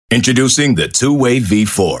Introducing the Two-Way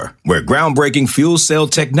V4, where groundbreaking fuel cell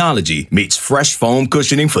technology meets fresh foam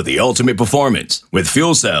cushioning for the ultimate performance. With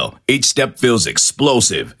Fuel Cell, each step feels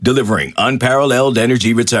explosive, delivering unparalleled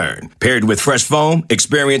energy return. Paired with fresh foam,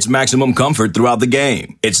 experience maximum comfort throughout the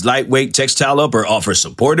game. Its lightweight textile upper offers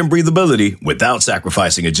support and breathability without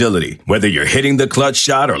sacrificing agility. Whether you're hitting the clutch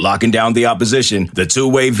shot or locking down the opposition, the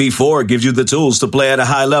Two-Way V4 gives you the tools to play at a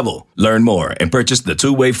high level. Learn more and purchase the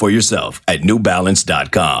Two-Way for yourself at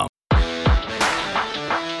newbalance.com.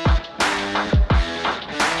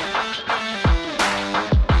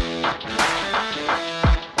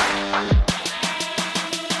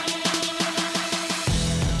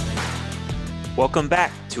 Welcome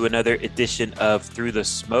back to another edition of Through the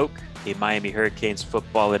Smoke, a Miami Hurricanes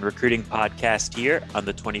football and recruiting podcast here on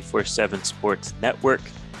the 24/7 Sports Network.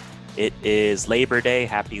 It is Labor Day.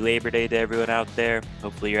 Happy Labor Day to everyone out there.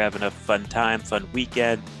 Hopefully you're having a fun time, fun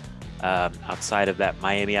weekend outside of that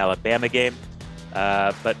Miami-Alabama game.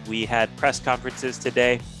 But we had press conferences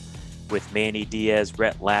today with Manny Diaz,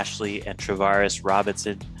 Rhett Lashlee, and Travaris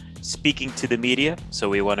Robinson speaking to the media. So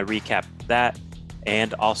we want to recap that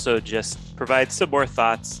and also just provide some more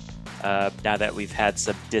thoughts now that we've had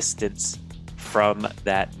some distance from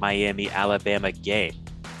that Miami-Alabama game.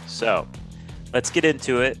 So let's get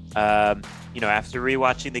into it. After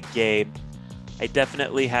rewatching the game, I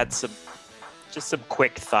definitely had some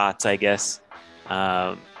quick thoughts, I guess,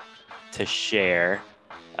 to share.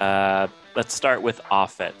 Let's start with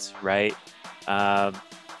offense, right? To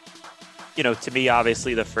me,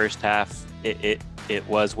 obviously, the first half, it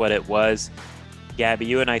was what it was. Gabby,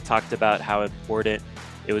 you and I talked about how important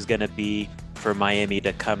it was going to be for Miami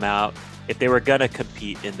to come out, if they were going to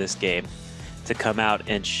compete in this game, to come out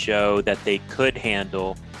and show that they could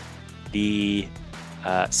handle the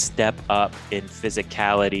step up in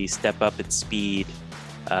physicality, step up in speed,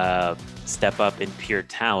 step up in pure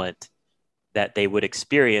talent that they would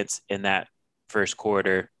experience in that first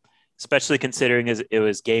quarter, especially considering it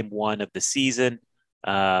was game one of the season.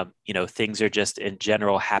 Things are just in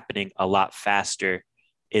general happening a lot faster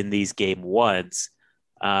in these game ones.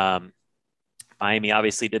 Miami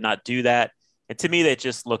obviously did not do that. And to me, they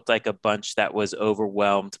just looked like a bunch that was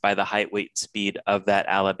overwhelmed by the height, weight, and speed of that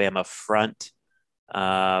Alabama front.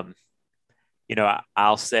 I'll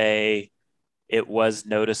say it was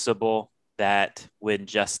noticeable that when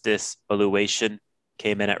Justice Oluwaseun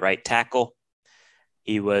came in at right tackle,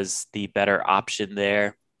 he was the better option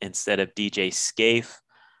there instead of DJ Scaife.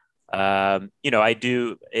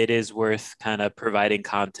 It is worth kind of providing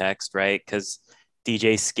context, right? Because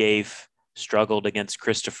DJ Scaife struggled against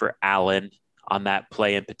Christopher Allen on that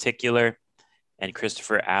play in particular, and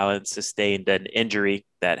Christopher Allen sustained an injury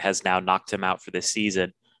that has now knocked him out for the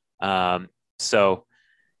season.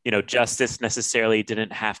 Justice necessarily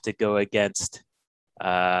didn't have to go against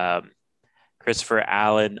Christopher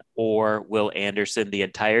Allen or Will Anderson the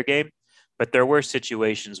entire game. But there were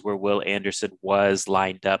situations where Will Anderson was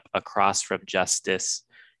lined up across from Justice,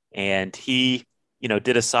 and he,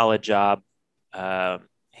 did a solid job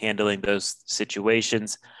handling those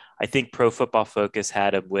situations. I think Pro Football Focus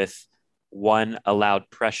had him with one allowed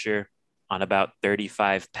pressure on about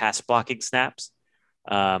 35 pass blocking snaps,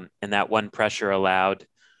 and that one pressure allowed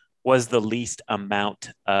was the least amount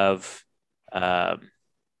of the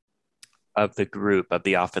group, of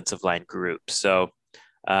the offensive line group. So,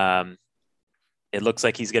 it looks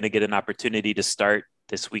like he's going to get an opportunity to start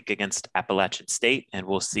this week against Appalachian State, and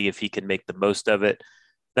we'll see if he can make the most of it.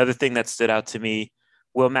 Another thing that stood out to me,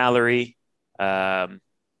 Will Mallory,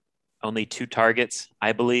 only 2 targets,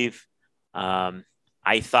 I believe.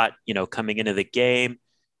 I thought, coming into the game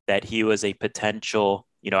that he was a potential,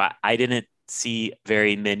 I didn't see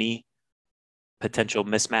very many potential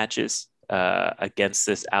mismatches against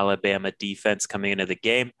this Alabama defense coming into the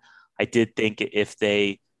game. I did think if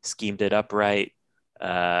they schemed it up right,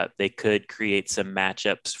 they could create some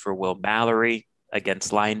matchups for Will Mallory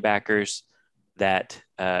against linebackers that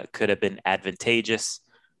could have been advantageous.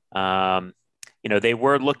 They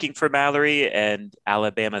were looking for Mallory, and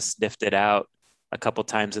Alabama sniffed it out a couple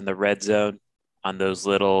times in the red zone on those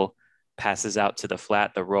little passes out to the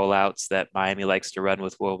flat, the rollouts that Miami likes to run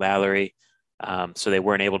with Will Mallory. So they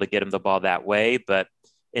weren't able to get him the ball that way. But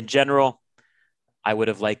in general, I would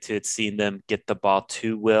have liked to have seen them get the ball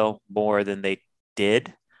to Will more than they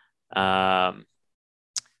did.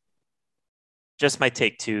 Just my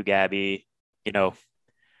take too, Gabby.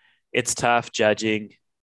 It's tough judging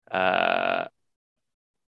Cam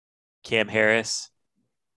Harris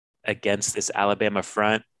against this Alabama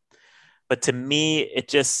front. But to me, it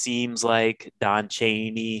just seems like Don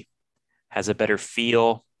Chaney has a better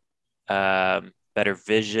feel, better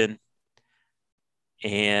vision.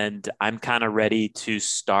 And I'm kind of ready to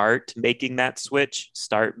start making that switch,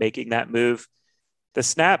 start making that move. The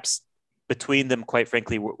snaps between them, quite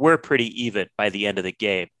frankly, were pretty even by the end of the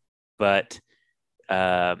game. But,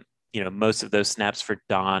 most of those snaps for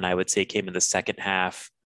Don, I would say, came in the second half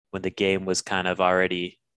when the game was kind of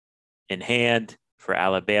already in hand for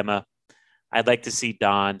Alabama. I'd like to see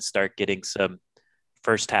Don start getting some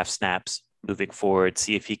first half snaps moving forward,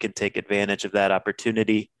 see if he can take advantage of that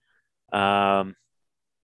opportunity. And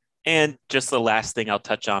just the last thing I'll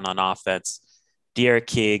touch on offense, D'Eriq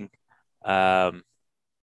King, um,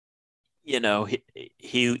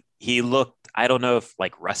 he looked, I don't know if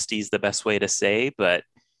like rusty's the best way to say, but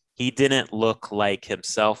he didn't look like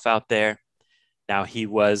himself out there. Now he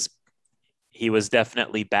was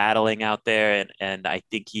definitely battling out there, and I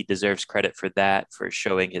think he deserves credit for that, for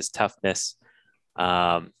showing his toughness.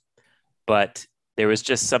 Um, but there was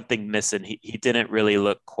just something missing. He didn't really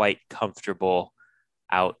look quite comfortable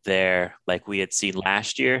out there like we had seen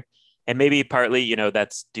last year. And maybe partly,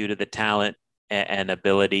 that's due to the talent and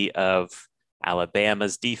ability of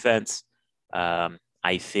Alabama's defense.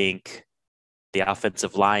 I think the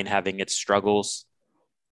offensive line having its struggles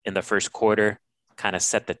in the first quarter kind of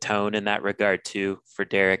set the tone in that regard too, for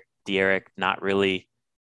D'Eriq not really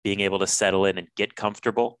being able to settle in and get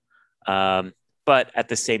comfortable. But at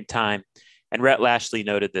the same time, and Rhett Lashlee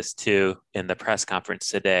noted this too in the press conference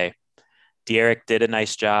today, D'Eriq did a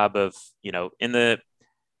nice job of, in the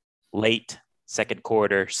late second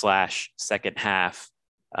quarter / second half,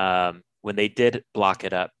 when they did block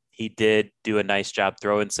it up, he did do a nice job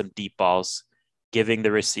throwing some deep balls, giving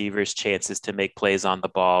the receivers chances to make plays on the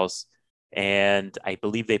balls. And I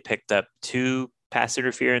believe they picked up 2 pass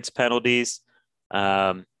interference penalties.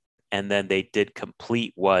 And then they did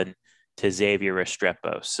complete one to Xavier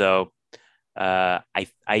Restrepo. So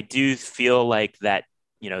I do feel like that,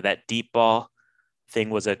 that deep ball thing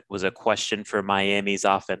was a question for Miami's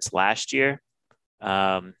offense last year.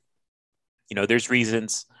 There's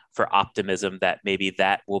reasons for optimism that maybe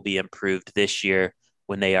that will be improved this year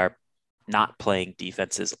when they are not playing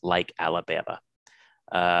defenses like Alabama.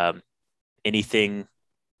 Anything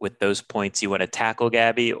with those points you want to tackle,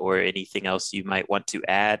 Gabby, or anything else you might want to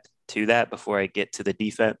add to that before I get to the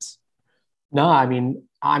defense? No, I feel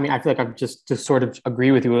like I'm just to sort of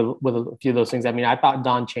agree with you with a few of those things. I mean, I thought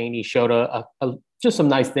Don Chaney showed just some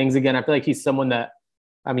nice things again. I feel like he's someone that,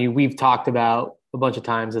 we've talked about a bunch of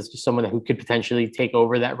times as just someone who could potentially take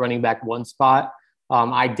over that running back one spot.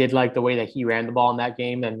 I did like the way that he ran the ball in that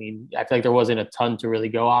game. I mean, I feel like there wasn't a ton to really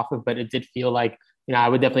go off of, but it did feel like, I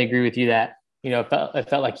would definitely agree with you that, it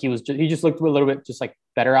felt like he just looked a little bit just like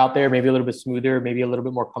better out there, maybe a little bit smoother, maybe a little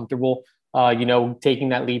bit more comfortable. Taking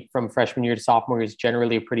that leap from freshman year to sophomore is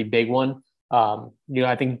generally a pretty big one.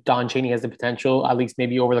 I think Don Chaney has the potential, at least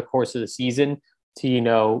maybe over the course of the season,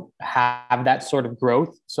 to, have that sort of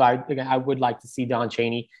growth. So I would like to see Don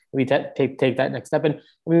Chaney maybe take that next step. And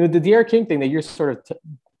with the D'Eriq King thing that you're sort of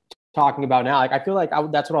talking about now, like I feel like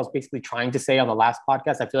that's what I was basically trying to say on the last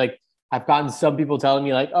podcast. I feel like I've gotten some people telling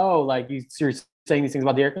me like, oh, like you're saying these things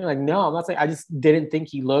about D'Eriq King. Like, no, I'm not saying. I just didn't think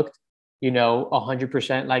he looked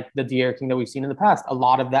 100% like the D'Eriq King that we've seen in the past. A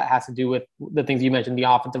lot of that has to do with the things you mentioned, the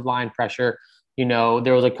offensive line pressure.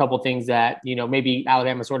 There was a couple things that, maybe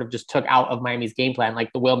Alabama sort of just took out of Miami's game plan,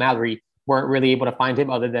 like the Will Mallory weren't really able to find him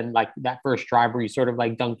other than like that first drive where you sort of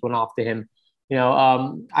like dunked one off to him.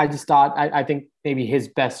 I just thought, I think maybe his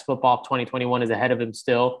best football of 2021 is ahead of him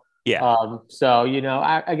still. Yeah.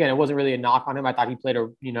 Again, it wasn't really a knock on him. I thought he played a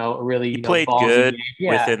really, he played good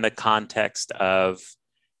within the context of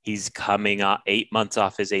he's coming 8 months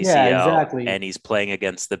off his ACL, exactly. And he's playing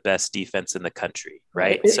against the best defense in the country,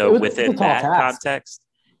 right? So within that context,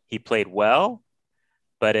 he played well,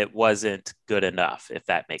 but it wasn't good enough, if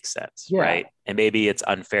that makes sense, right? And maybe it's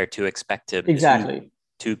unfair to expect him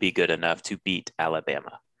to be good enough to beat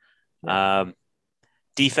Alabama.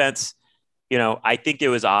 Defense, I think it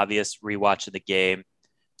was obvious rewatching the game.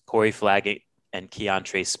 Corey Flagg and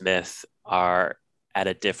Keontre Smith are at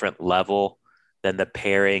a different level than the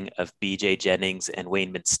pairing of BJ Jennings and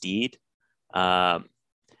Wayman Steed.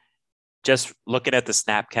 Just looking at the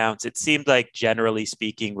snap counts, it seemed like, generally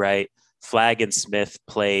speaking, right, Flagg and Smith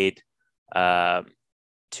played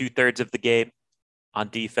 2/3 of the game on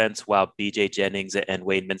defense, while BJ Jennings and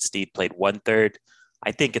Wayman Steed played 1/3.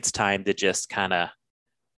 I think it's time to just kind of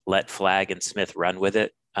let Flagg and Smith run with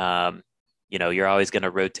it. You're always going to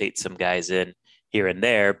rotate some guys in here and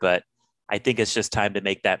there, but I think it's just time to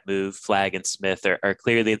make that move. Flagg and Smith are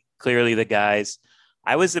clearly the guys.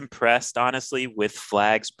 I was impressed, honestly, with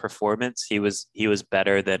Flagg's performance. He was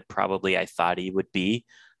better than probably I thought he would be.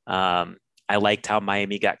 I liked how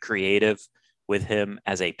Miami got creative with him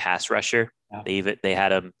as a pass rusher. Yeah. They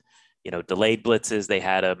had him, delayed blitzes. They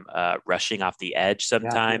had him rushing off the edge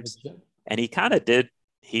sometimes, and he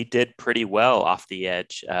did pretty well off the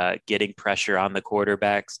edge, getting pressure on the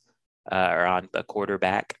quarterbacks or on the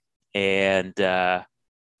quarterback. And, I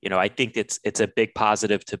think it's a big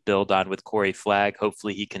positive to build on with Corey Flagg.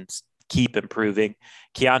 Hopefully he can keep improving.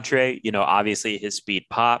 Keontre, obviously his speed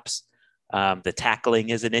pops. The tackling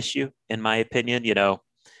is an issue, in my opinion,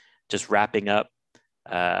 just wrapping up,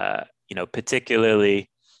 particularly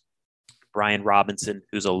Brian Robinson,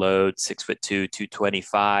 who's a load, 6'2",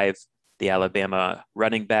 225, the Alabama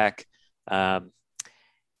running back.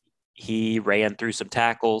 He ran through some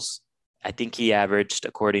tackles. I think he averaged,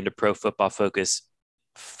 according to Pro Football Focus,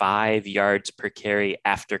 5 yards per carry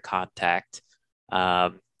after contact.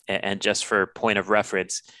 And just for point of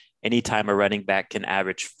reference, anytime a running back can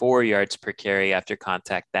average 4 yards per carry after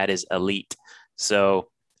contact, that is elite. So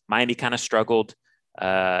Miami kind of struggled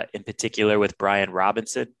in particular with Brian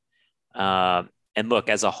Robinson. And look,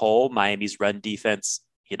 as a whole, Miami's run defense,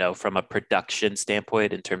 from a production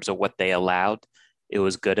standpoint, in terms of what they allowed, it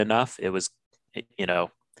was good enough. It was,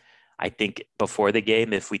 I think before the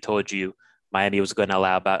game, if we told you Miami was going to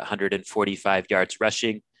allow about 145 yards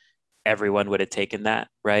rushing, everyone would have taken that,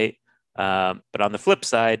 right? But on the flip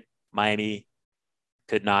side, Miami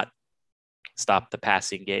could not stop the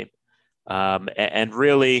passing game. And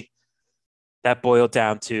really, that boiled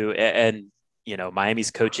down to,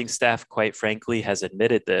 Miami's coaching staff, quite frankly, has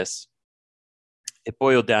admitted this. It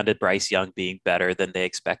boiled down to Bryce Young being better than they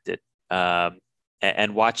expected.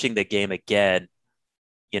 And watching the game again,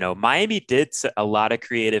 Miami did a lot of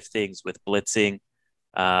creative things with blitzing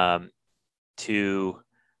to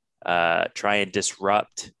try and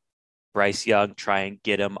disrupt Bryce Young, try and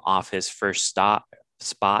get him off his first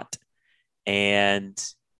spot.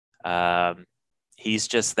 And he's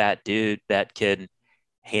just that dude that can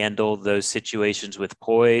handle those situations with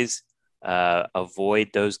poise, avoid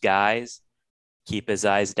those guys, keep his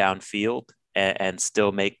eyes downfield, and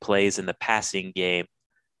still make plays in the passing game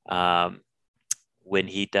when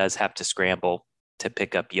he does have to scramble to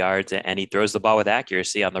pick up yards. And he throws the ball with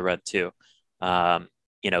accuracy on the run too.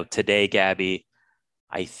 Today, Gabby,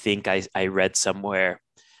 I think I read somewhere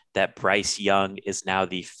that Bryce Young is now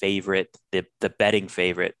the favorite, the betting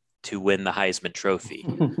favorite to win the Heisman Trophy.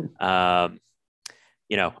 I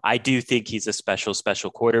do think he's a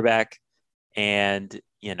special quarterback. And,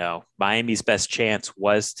 Miami's best chance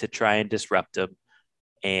was to try and disrupt him.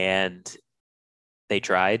 And they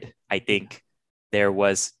tried. I think there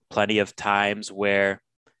was plenty of times where,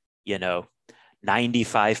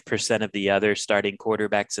 95% of the other starting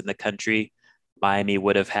quarterbacks in the country, Miami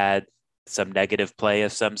would have had some negative play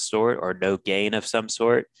of some sort or no gain of some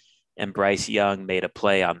sort. And Bryce Young made a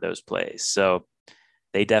play on those plays. So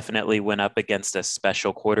they definitely went up against a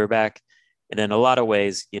special quarterback. And in a lot of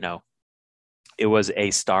ways, it was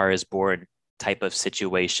a star is born type of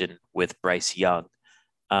situation with Bryce Young.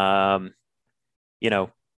 I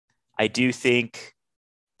do think,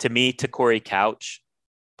 to me, Corey Couch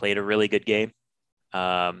played a really good game.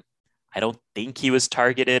 I don't think he was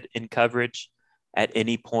targeted in coverage at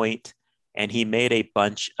any point, and he made a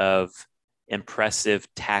bunch of impressive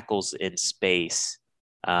tackles in space,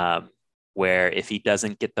 where if he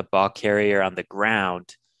doesn't get the ball carrier on the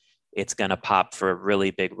ground, it's going to pop for a really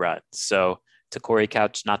big run. So Corey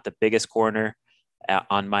Couch, not the biggest corner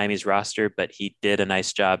on Miami's roster, but he did a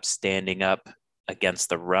nice job standing up against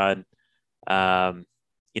the run.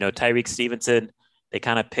 Tyrique Stevenson, they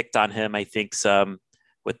kind of picked on him, I think, some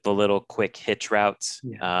with the little quick hitch routes.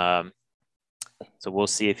 Yeah. So we'll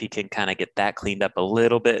see if he can kind of get that cleaned up a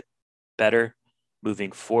little bit better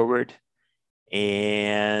moving forward.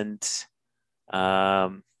 And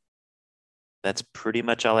that's pretty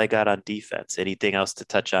much all I got on defense. Anything else to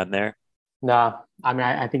touch on there? No,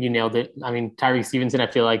 I think you nailed it. Tyrique Stevenson, I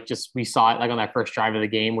feel like we saw it like on that first drive of the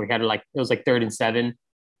game where he had it was like 3rd and 7,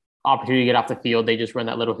 opportunity to get off the field. They just run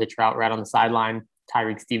that little hitch route right on the sideline.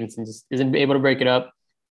 Tyrique Stevenson just isn't able to break it up.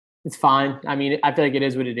 It's fine. I feel like it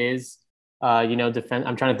is what it is. Defense.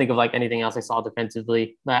 I'm trying to think of like anything else I saw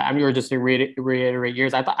defensively. Or just to reiterate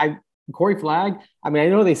yours. Corey Flagg. I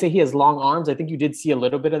know they say he has long arms. I think you did see a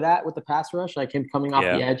little bit of that with the pass rush, like him coming off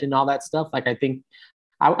the edge and all that stuff. Like I think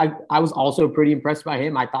I was also pretty impressed by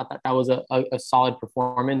him. I thought that was a solid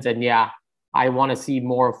performance. And I want to see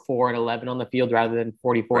more 4 and 11 on the field rather than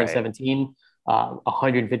 44 and 17,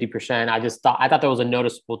 150%. I thought there was a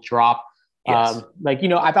noticeable drop. Yes.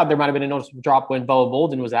 I thought there might've been a noticeable drop when Boa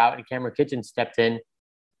Bolden was out and Cameron Kitchen stepped in.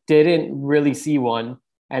 Didn't really see one.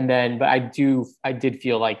 But I did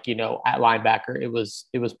feel like, at linebacker, it was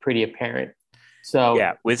pretty apparent. So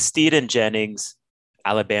Yeah, with Steed and Jennings,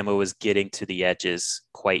 Alabama was getting to the edges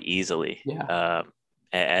quite easily. yeah.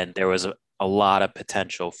 And there was a lot of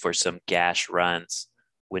potential for some gash runs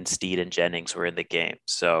when Steed and Jennings were in the game.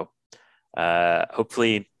 So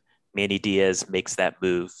hopefully Manny Diaz makes that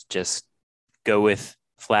move. Just go with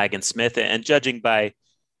Flagg and Smith. And judging by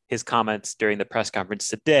his comments during the press conference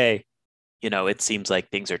today, it seems like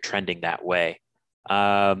things are trending that way.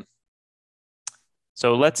 So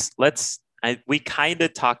we kind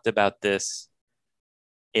of talked about this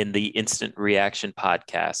in the instant reaction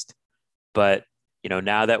podcast, but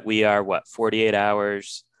now that we are 48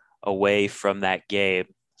 hours away from that game,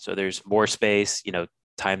 so there's more space,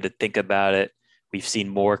 time to think about it. We've seen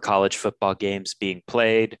more college football games being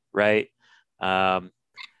played, right? Does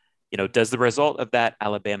the result of that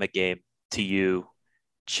Alabama game to you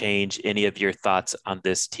change any of your thoughts on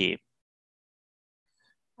this team?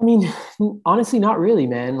 I mean, honestly, not really,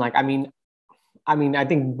 man. Like, I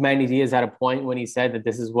think Manny Diaz had a point when he said that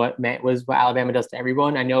this is what Alabama does to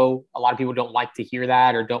everyone. I know a lot of people don't like to hear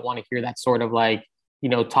that or don't want to hear that sort of like,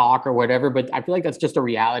 talk or whatever, but I feel like that's just a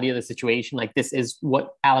reality of the situation. Like, this is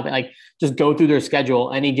what Alabama, like, just go through their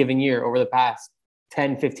schedule any given year over the past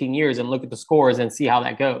 10, 15 years and look at the scores and see how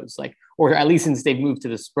that goes. Like, or at least since they've moved to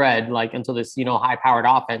the spread, like until this, high powered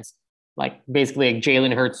offense, like basically like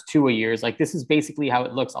Jalen Hurts 2 years. Like, this is basically how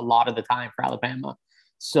it looks a lot of the time for Alabama.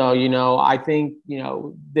 So, I think,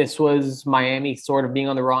 this was Miami sort of being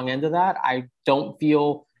on the wrong end of that. I don't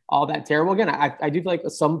feel all that terrible. Again, I do feel like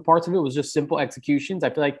some parts of it was just simple executions. I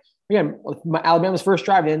feel like, again, Alabama's first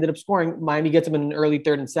drive, they ended up scoring. Miami gets them in an early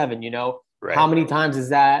 3rd and 7, Right. How many times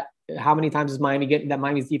is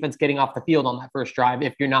Miami's defense getting off the field on that first drive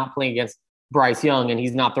if you're not playing against Bryce Young and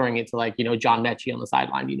he's not throwing it to like, John Mechie on the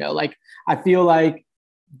sideline, like I feel like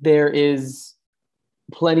there is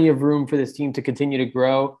plenty of room for this team to continue to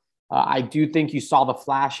grow. I do think you saw the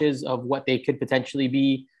flashes of what they could potentially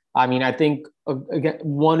be. I mean, I think again,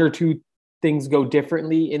 one or two things go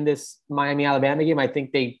differently in this Miami Alabama game. I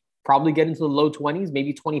think they probably get into the low 20s,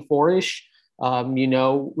 maybe 24-ish.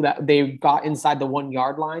 That they got inside the 1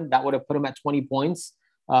 yard line, that would have put them at 20 points.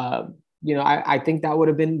 I think that would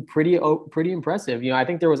have been pretty impressive. I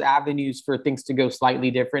think there was avenues for things to go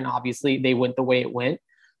slightly different. Obviously, they went the way it went.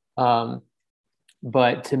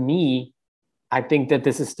 But to me, I think that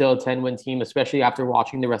this is still a 10-win team, especially after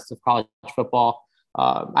watching the rest of college football.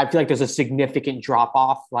 I feel like there's a significant drop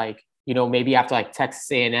off, like, maybe after like Texas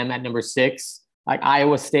A&M at number 6. Like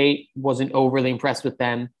Iowa State wasn't overly impressed with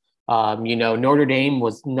them. Notre Dame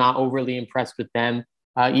was not overly impressed with them.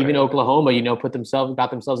 Even Right. Oklahoma, got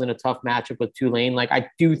themselves in a tough matchup with Tulane. Like, I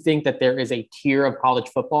do think that there is a tier of college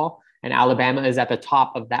football, and Alabama is at the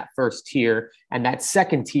top of that first tier. And that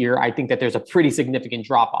second tier, I think that there's a pretty significant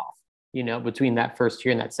drop off, between that first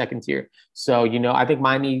tier and that second tier. So, I think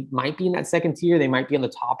Miami might be in that second tier. They might be on the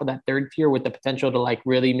top of that third tier with the potential to like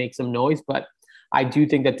really make some noise. But I do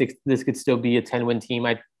think that this could still be a 10-win team.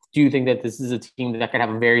 I do think that this is a team that could have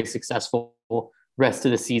a very successful rest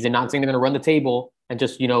of the season. Not saying they're going to run the table and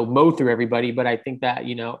just, mow through everybody, but I think that,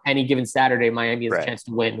 any given Saturday, Miami has a chance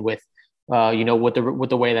to win with, with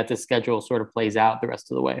the way that the schedule sort of plays out the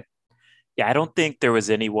rest of the way. Yeah, I don't think there was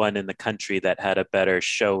anyone in the country that had a better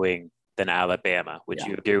showing than Alabama. Would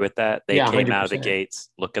you agree with that? They came 100%. out of the gates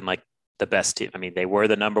looking like the best team. I mean, they were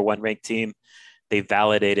the number 1 ranked team. They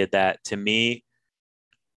validated that to me.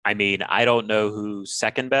 I mean, I don't know who's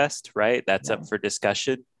second best, right? That's up for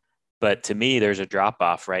discussion. But to me, there's a drop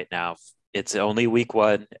off right now. It's only week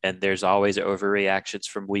 1, and there's always overreactions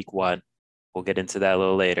from week 1. We'll get into that a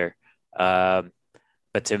little later. But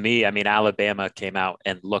to me, I mean, Alabama came out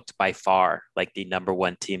and looked by far like the number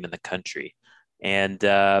 1 team in the country. And,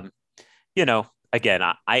 again,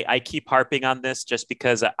 I keep harping on this just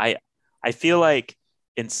because I feel like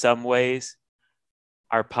in some ways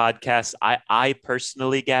our podcast, I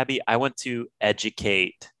personally, Gabby, I want to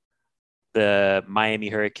educate the Miami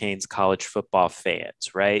Hurricanes college football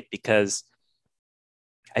fans, right? Because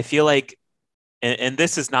I feel like, and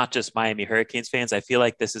this is not just Miami Hurricanes fans, I feel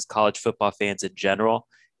like this is college football fans in general.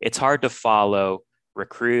 It's hard to follow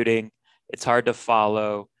recruiting. It's hard to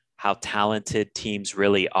follow how talented teams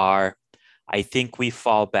really are. I think we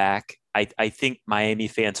fall back. I think Miami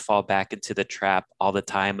fans fall back into the trap all the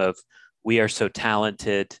time of we are so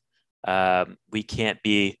talented. We can't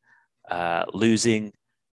be losing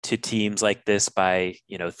to teams like this by,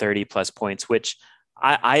 30 plus points, which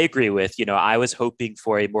I agree with. I was hoping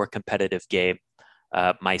for a more competitive game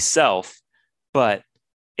myself, but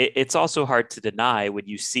it's also hard to deny when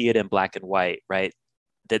you see it in black and white, right?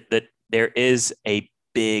 That there is a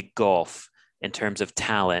big gulf in terms of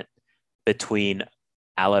talent between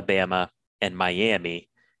Alabama and Miami.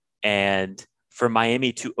 And for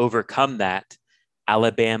Miami to overcome that,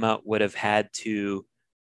 Alabama would have had to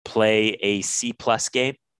play a C plus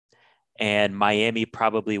game, and Miami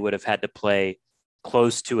probably would have had to play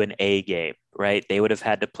close to an A game, right? They would have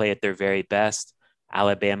had to play at their very best.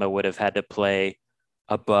 Alabama would have had to play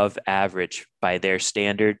above average by their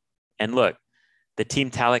standard. And look, the team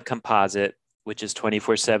talent composite, which is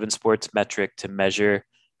 24/7 sports metric to measure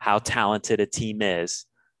how talented a team is,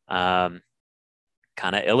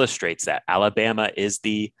 kind of illustrates that. Alabama is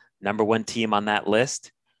the number one team on that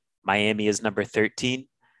list. Miami is number 13.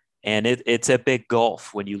 And it's a big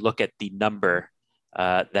gulf when you look at the number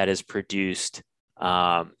that is produced,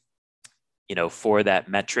 for that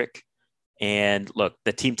metric. And look,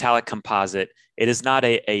 the team talent composite, it is not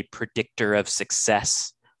a predictor of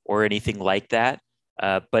success or anything like that,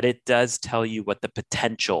 but it does tell you what the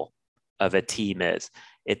potential of a team is.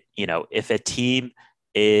 If a team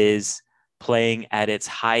is playing at its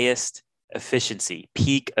highest efficiency,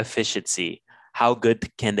 peak efficiency, how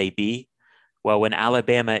good can they be? Well, when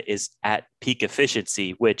Alabama is at peak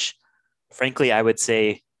efficiency, which frankly, I would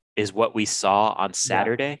say is what we saw on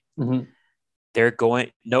Saturday,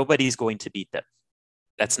 nobody's going to beat them.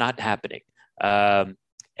 That's not happening.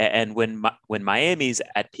 And when Miami's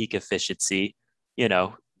at peak efficiency,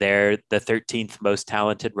 they're the 13th most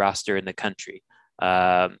talented roster in the country.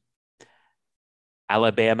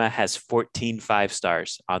 Alabama has 14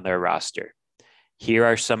 5-stars on their roster. Here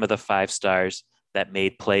are some of the 5-stars that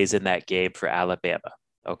made plays in that game for Alabama.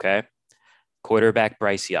 Okay. Quarterback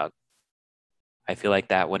Bryce Young. I feel like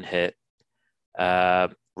that one hit.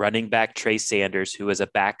 Running back Trey Sanders, who was a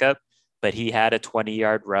backup, but he had a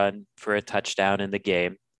 20-yard run for a touchdown in the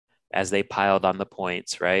game as they piled on the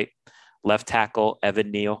points, right? Left tackle Evan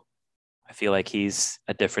Neal. I feel like he's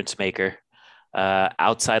a difference maker.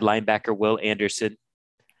 Outside linebacker Will Anderson.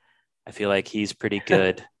 I feel like he's pretty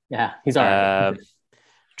good. Yeah, he's all right.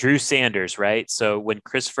 Drew Sanders, right? So when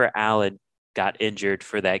Christopher Allen got injured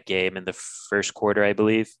for that game in the first quarter, I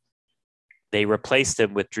believe, they replaced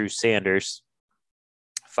him with Drew Sanders,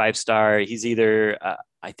 5-star. He's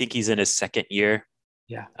I think he's in his second year.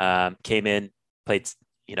 Yeah. Came in, played,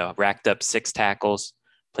 racked up 6 tackles,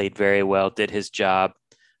 played very well, did his job.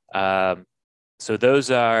 So those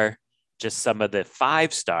are just some of the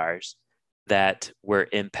 5-stars that were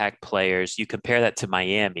impact players. You compare that to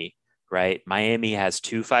Miami, right? Miami has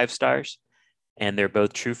 2 5-stars, and they're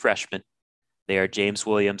both true freshmen. They are James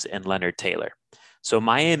Williams and Leonard Taylor. So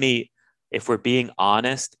Miami, if we're being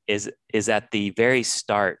honest, is at the very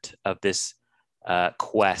start of this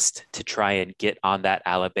quest to try and get on that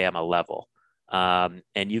Alabama level. And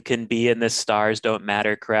you can be in this stars don't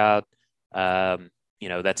matter crowd.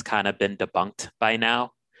 That's kind of been debunked by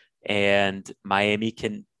now. And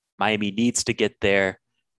Miami needs to get there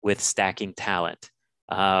with stacking talent.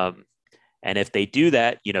 And if they do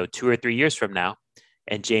that, 2 or 3 years from now,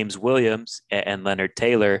 and James Williams and Leonard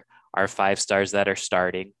Taylor are 5-stars that are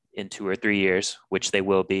starting in 2 or 3 years, which they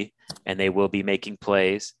will be, and they will be making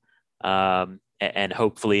plays. And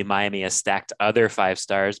hopefully Miami has stacked other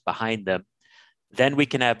 5-stars behind them. Then we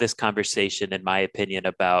can have this conversation, in my opinion,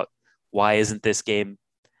 about why isn't this game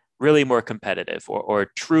really more competitive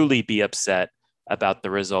or truly be upset about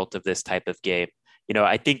the result of this type of game.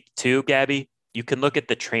 I think too, Gabby, you can look at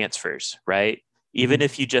the transfers, right? Even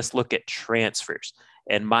if you just look at transfers,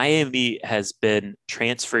 and Miami has been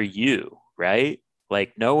transfer you, right?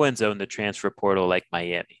 Like no one's owned the transfer portal like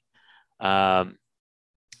Miami.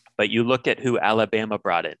 But you look at who Alabama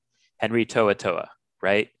brought in, Henry To'oTo'o,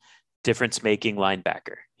 right? Difference making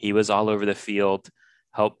linebacker. He was all over the field,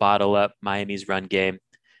 helped bottle up Miami's run game.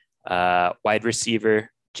 Wide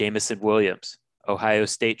receiver, Jamison Williams, Ohio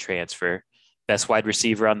State transfer, best wide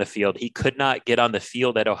receiver on the field. He could not get on the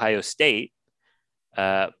field at Ohio State,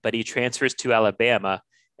 but he transfers to Alabama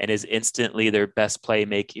and is instantly their best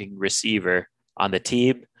playmaking receiver on the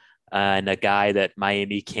team, and a guy that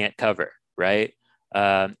Miami can't cover, right?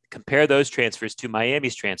 Compare those transfers to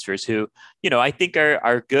Miami's transfers, who, I think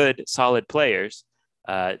are good, solid players.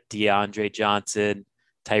 DeAndre Johnson,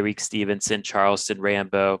 Tyreek Stevenson, Charleston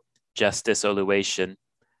Rambo, Justice Oluwaseun,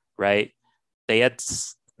 right?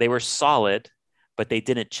 They were solid, but they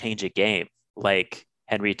didn't change a game like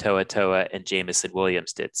Henry To'oTo'o and Jamison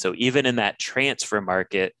Williams did. So even in that transfer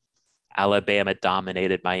market, Alabama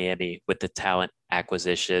dominated Miami with the talent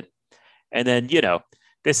acquisition. And then,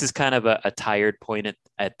 this is kind of a tired point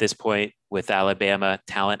at this point with Alabama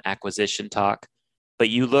talent acquisition talk, but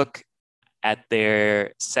you look at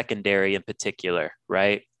their secondary in particular,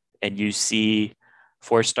 right? And you see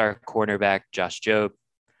 4-star cornerback Josh Jobe,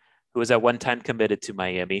 who was at one time committed to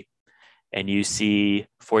Miami. and you see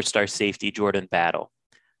 4-star safety Jordan Battle.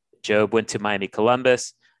 Jobe went to Miami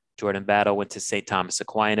Columbus. Jordan Battle went to St. Thomas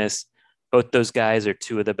Aquinas. Both those guys are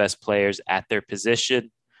two of the best players at their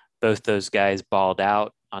position. Both those guys balled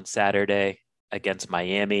out on Saturday against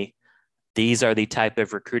Miami. These are the type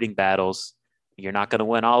of recruiting battles. You're not going to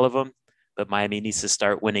win all of them, but Miami needs to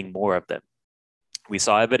start winning more of them. We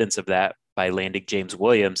saw evidence of that by landing James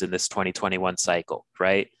Williams in this 2021 cycle,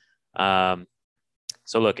 right?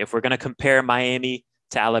 So look, if we're going to compare Miami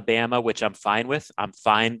to Alabama, which I'm fine with, I'm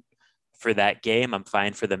fine for that game. I'm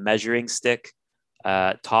fine for the measuring stick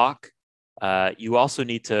talk. You also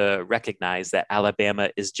need to recognize that Alabama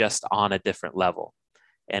is just on a different level.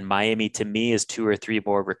 And Miami, to me, is 2 or 3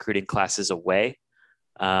 more recruiting classes away.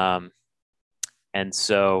 And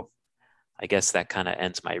so I guess that kind of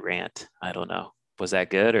ends my rant. I don't know. Was that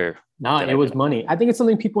good or? No, it was money. I think it's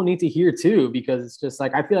something people need to hear too, because it's just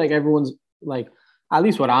like, I feel like everyone's like, at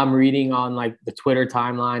least what I'm reading on like the Twitter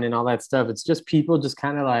timeline and all that stuff, it's just people just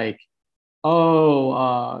kind of like, they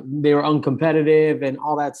were uncompetitive and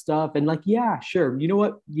all that stuff. And like, yeah, sure. You know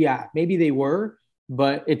what? Yeah, maybe they were,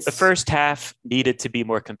 but it's the first half needed to be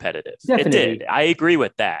more competitive. Definitely. It did. I agree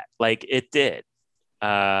with that. Like it did.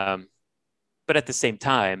 But at the same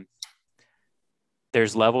time,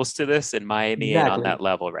 there's levels to this, and Miami ain't on that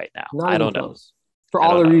level right now. I don't know. For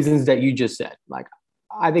all the reasons that you just said. Like,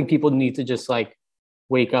 I think people need to just like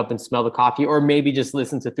wake up and smell the coffee, or maybe just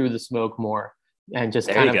listen to Through the Smoke more and just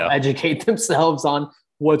kind of educate themselves on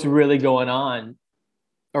what's really going on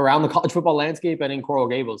around the college football landscape and in Coral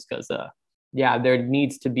Gables. Because, there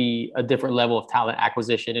needs to be a different level of talent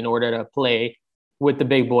acquisition in order to play with the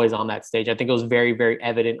big boys on that stage. I think it was very, very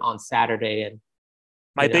evident on Saturday. And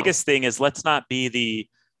my biggest thing is, let's not be the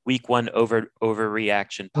week 1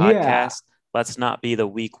 overreaction podcast. Yeah. Let's not be the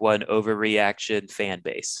week 1 overreaction fan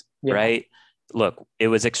base, right? Look, it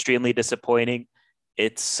was extremely disappointing.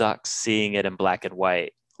 It sucks seeing it in black and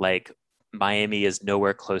white. Like, Miami is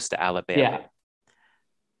nowhere close to Alabama. Yeah.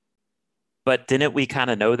 But didn't we kind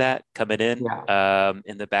of know that coming in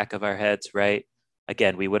the back of our heads, right?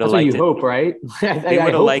 Again, we would have liked it. You hope, right?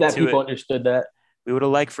 I hope that people understood that. We would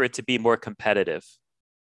have liked for it to be more competitive.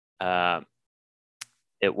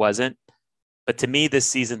 It wasn't. But to me, this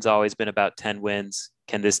season's always been about 10 wins.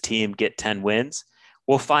 Can this team get 10 wins?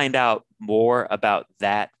 We'll find out more about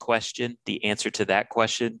that question, the answer to that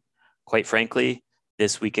question, quite frankly,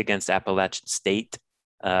 this week against Appalachian State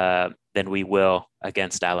than we will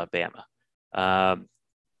against Alabama. So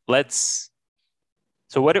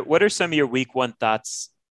what are some of your week 1 thoughts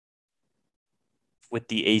with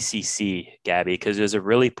the ACC, Gabby? Because it was a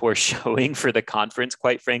really poor showing for the conference,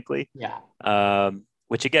 quite frankly. Yeah.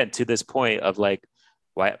 Which again, to this point of like,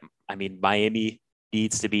 Miami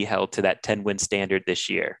needs to be held to that 10-win standard this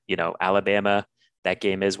year. You know, Alabama, that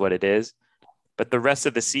game is what it is. But the rest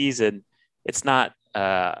of the season, it's not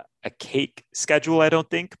a cake schedule, I don't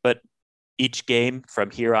think. But each game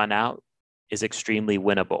from here on out is extremely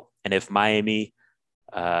winnable. And if Miami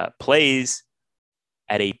plays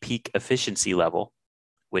at a peak efficiency level,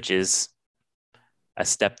 which is a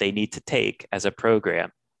step they need to take as a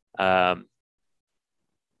program, why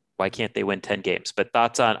can't they win 10 games? But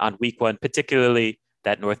thoughts on week 1, particularly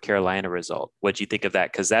that North Carolina result. What do you think of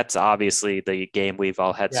that? Because that's obviously the game we've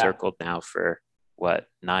all had circled now for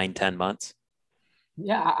 9-10 months.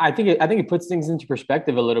 Yeah, I think it puts things into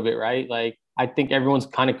perspective a little bit, right? Like, I think everyone's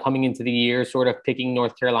kind of coming into the year sort of picking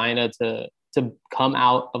North Carolina to come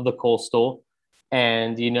out of the Coastal.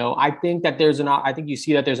 And, I think that you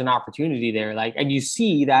see that there's an opportunity there. Like, and you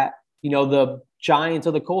see that, the Giants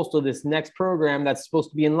of the Coastal, this next program that's supposed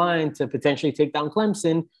to be in line to potentially take down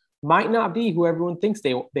Clemson, might not be who everyone thinks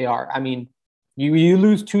they are. I mean, you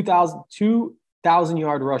lose 2,000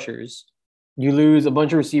 yard rushers, you lose a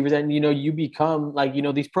bunch of receivers, and, you become like,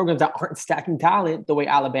 these programs that aren't stacking talent the way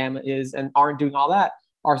Alabama is and aren't doing all that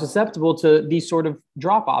are susceptible to these sort of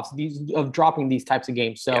drop-offs, dropping these types of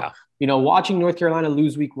games. So, watching North Carolina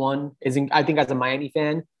lose week 1 is, I think, as a Miami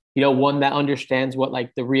fan, one that understands what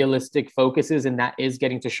like the realistic focus is, and that is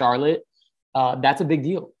getting to Charlotte. That's a big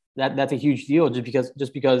deal. That's a huge deal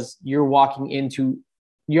just because you're walking into,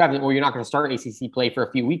 you're not going to start ACC play for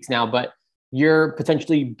a few weeks now, but your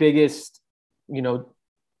potentially biggest,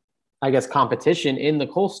 I guess, competition in the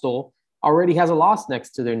Coastal already has a loss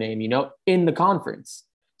next to their name, in the conference.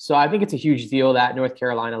 So I think it's a huge deal that North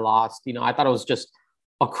Carolina lost. I thought it was just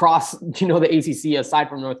across, the ACC, aside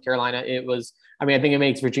from North Carolina, it was, I think it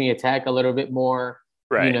makes Virginia Tech a little bit more,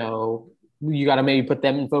 right. You got to maybe put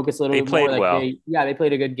them in focus a little bit more. They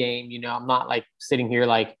played a good game. I'm not like sitting here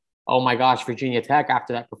like, oh my gosh, Virginia Tech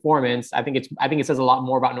after that performance. I think it says a lot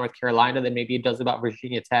more about North Carolina than maybe it does about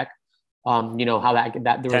Virginia Tech. how that the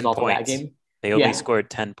 10 result points. of that game. They only scored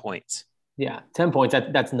 10 points. Yeah, 10 points.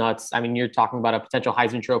 That's nuts. I mean, you're talking about a potential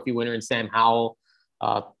Heisman Trophy winner in Sam Howell,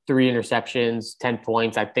 3 interceptions, 10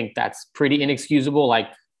 points. I think that's pretty inexcusable. Like,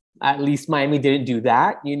 at least Miami didn't do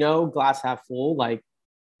that, glass half full. Like,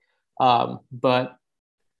 but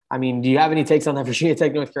I mean, do you have any takes on that Virginia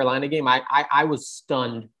Tech North Carolina game? I was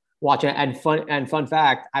stunned watching it. And fun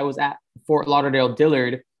fact, I was at Fort Lauderdale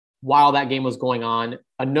Dillard while that game was going on.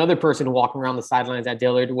 Another person walking around the sidelines at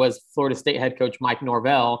Dillard was Florida State head coach Mike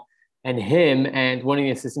Norvell, and him and one of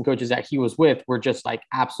the assistant coaches that he was with were just like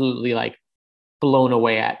absolutely like blown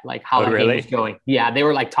away at like how the game was going. Yeah, they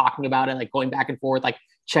were like talking about it, like going back and forth, like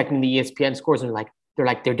checking the ESPN scores, and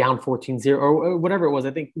they're down 14-0 or whatever it was.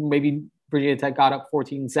 I think maybe Virginia Tech got up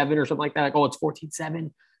 14-7 or something like that. Like, oh, it's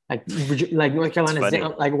 14-7. Like North Carolina's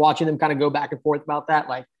down, like watching them kind of go back and forth about that.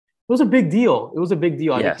 Like, it was a big deal. It was a big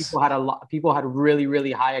deal. I think people had really,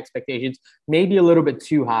 really high expectations, maybe a little bit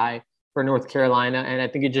too high for North Carolina. And I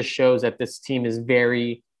think it just shows that this team is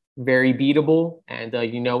very, very beatable. And,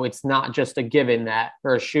 it's not just a given that,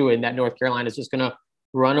 or a shoo-in that North Carolina is just going to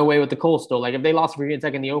run away with the Coastal. Like, if they lost Virginia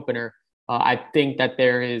Tech in the opener, I think that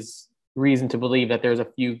there is reason to believe that there's a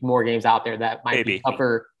few more games out there that might be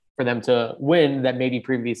tougher for them to win that maybe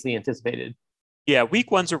previously anticipated. Yeah, week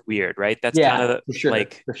ones are weird, right? That's kind of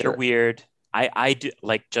they're weird. I do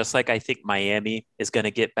just like I think Miami is going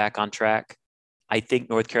to get back on track. I think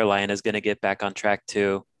North Carolina is going to get back on track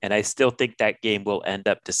too, and I still think that game will end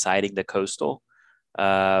up deciding the Coastal.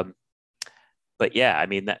 But yeah, I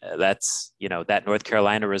mean that's that North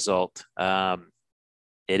Carolina result.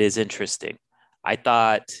 It is interesting. I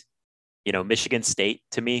thought Michigan State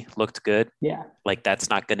to me looked good. Yeah, like that's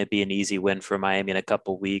not going to be an easy win for Miami in a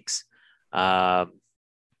couple weeks.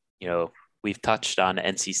 We've touched on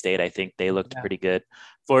NC State. I think they looked pretty good.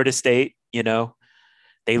 Florida State,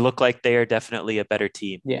 they look like they are definitely a better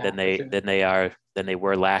team than they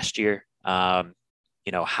were last year.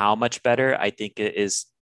 How much better, I think it is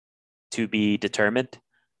to be determined.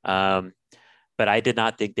 But I did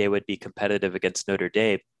not think they would be competitive against Notre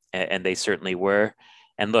Dame, and they certainly were.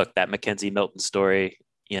 And look, that McKenzie Milton story,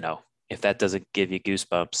 if that doesn't give you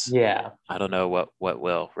goosebumps, I don't know what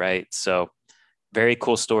will, right? So very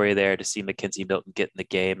cool story there to see McKenzie Milton get in the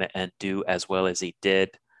game and do as well as he did.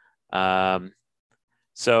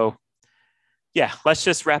 So yeah, let's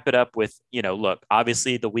just wrap it up with, look,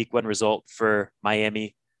 obviously the week 1 result for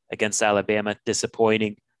Miami against Alabama,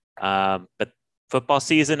 disappointing. But football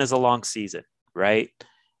season is a long season, right?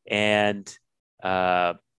 And,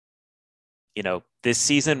 this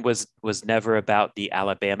season was never about the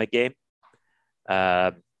Alabama game.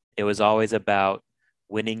 It was always about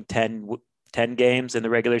winning 10 games in the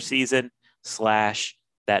regular season /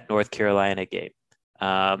 that North Carolina game.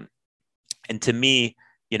 And to me,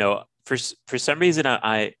 for some reason,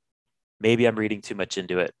 maybe I'm reading too much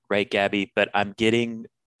into it, right, Gabby? But I'm getting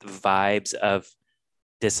the vibes of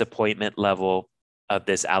disappointment level of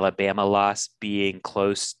this Alabama loss being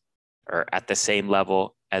close or at the same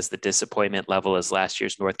level as the disappointment level as last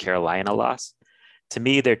year's North Carolina loss. To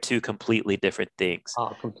me, they're two completely different things.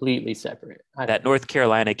 Oh, completely separate. That North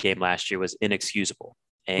Carolina game last year was inexcusable.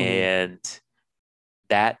 And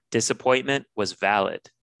that disappointment was valid.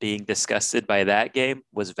 Being disgusted by that game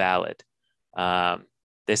was valid.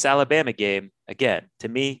 This Alabama game, again, to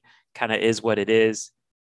me, kind of is what it is.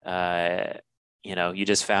 You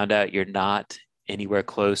just found out you're not anywhere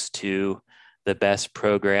close to the best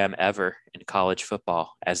program ever in college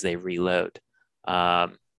football as they reload.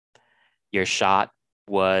 Your shot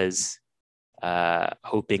was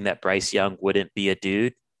hoping that Bryce Young wouldn't be a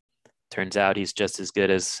dude. Turns out he's just as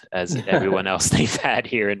good as everyone else they've had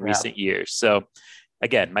here in recent years. So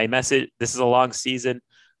again, my message, this is a long season.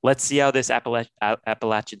 Let's see how this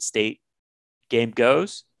Appalachian State game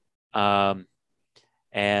goes. And,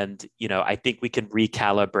 I think we can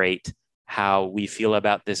recalibrate how we feel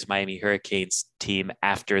about this Miami Hurricanes team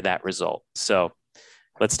after that result. So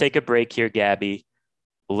let's take a break here, Gabby.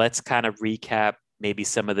 Let's kind of recap maybe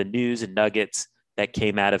some of the news and nuggets that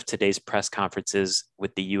came out of today's press conferences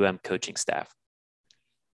with the coaching staff.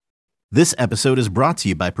 This episode is brought to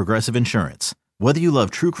you by Progressive Insurance. Whether you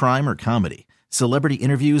love true crime or comedy, celebrity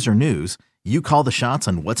interviews or news, you call the shots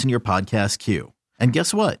on what's in your podcast queue. And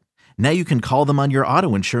guess what? Now you can call them on your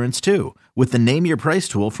auto insurance too with the Name Your Price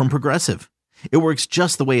tool from Progressive. It works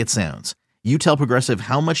just the way it sounds. You tell Progressive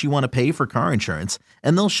how much you want to pay for car insurance,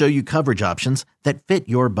 and they'll show you coverage options that fit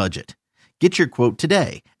your budget. Get your quote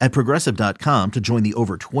today at Progressive.com to join the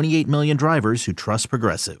over 28 million drivers who trust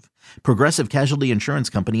Progressive. Progressive Casualty Insurance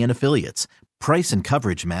Company and Affiliates. Price and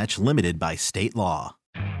coverage match limited by state law.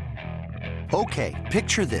 Okay,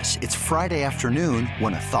 picture this. It's Friday afternoon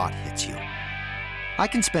when a thought hits you. I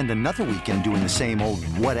can spend another weekend doing the same old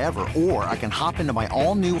whatever, or I can hop into my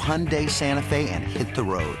all-new Hyundai Santa Fe and hit the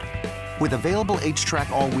road. With available H-Track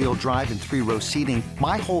all-wheel drive and 3-row seating,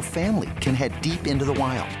 my whole family can head deep into the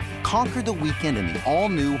wild. Conquer the weekend in the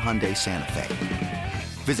all-new Hyundai Santa Fe.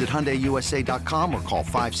 Visit HyundaiUSA.com or call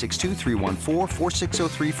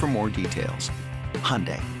 562-314-4603 for more details.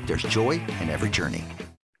 Hyundai, there's joy in every journey.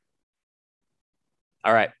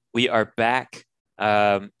 All right, we are back.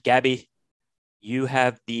 Gabby, you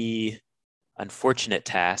have the unfortunate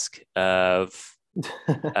task of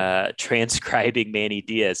transcribing Manny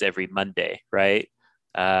Diaz every Monday, right?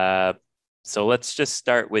 So let's just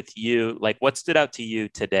start with you. Like, what stood out to you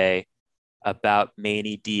today about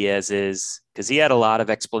Manny Diaz's, because he had a lot of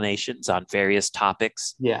explanations on various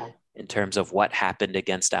topics in terms of what happened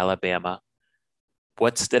against Alabama.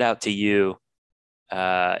 What stood out to you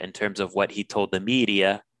in terms of what he told the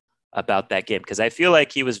media about that game? Because I feel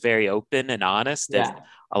like he was very open and honest. And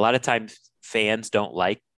a lot of times fans don't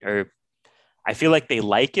like, or I feel like they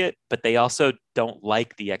like it, but they also don't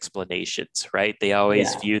like the explanations, right? They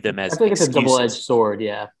always view them as I feel like excuses. it's a double-edged sword,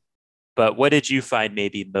 But what did you find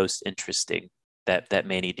maybe most interesting that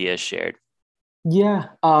Manny Diaz shared? Yeah.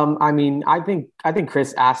 I mean, I think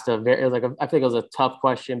Chris asked I feel like it was a tough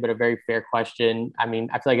question, but a very fair question. I mean,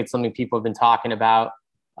 I feel like it's something people have been talking about,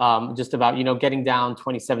 just about, getting down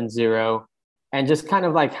 27-0 and just kind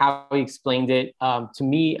of like how he explained it. To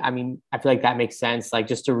me, I mean, I feel like that makes sense. Like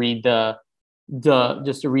just to read the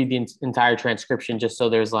entire transcription, just so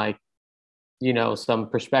there's like, some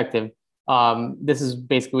perspective. This is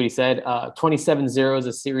basically what he said. 27-0 is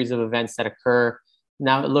a series of events that occur.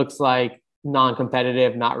 Now it looks like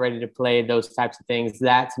non-competitive, not ready to play, those types of things.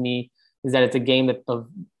 That to me is that it's a game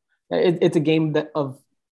of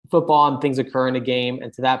football, and things occur in a game.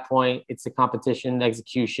 And to that point, it's a competition,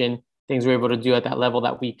 execution, things we're able to do at that level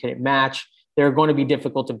that we couldn't match. They're going to be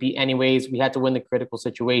difficult to beat anyways. We had to win the critical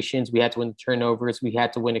situations. We had to win the turnovers. We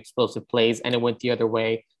had to win explosive plays, and it went the other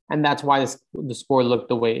way. And that's why the score looked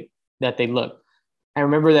the way that they look. And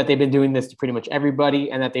remember that they've been doing this to pretty much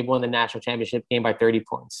everybody, and that they've won the national championship game by 30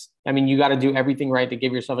 points. I mean, you got to do everything right to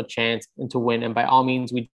give yourself a chance and to win. And by all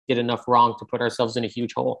means, we did enough wrong to put ourselves in a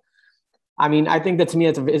huge hole. I mean, I think that to me,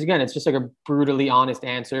 it's just like a brutally honest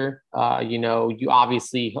answer. You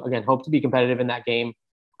obviously, again, hope to be competitive in that game.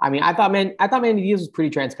 I mean, I thought Manny Diaz was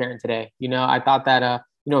pretty transparent today. I thought that,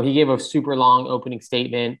 he gave a super long opening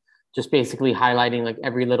statement, just basically highlighting like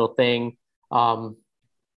every little thing.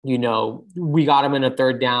 We got him in a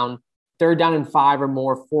third down and 5 or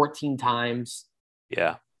more 14 times.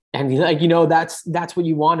 Yeah. And that's what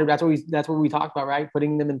you wanted. That's what we talked about, right?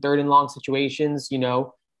 Putting them in third and long situations,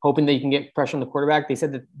 hoping that you can get pressure on the quarterback. They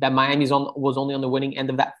said that Miami's was only on the winning end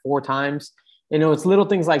of that 4 times. It's little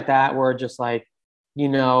things like that where just like,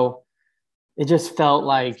 it just felt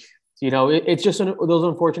like, it's just those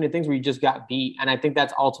unfortunate things where you just got beat. And I think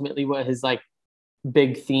that's ultimately what his like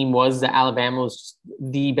big theme was, that Alabama was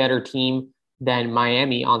the better team than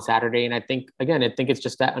Miami on Saturday. And I think it's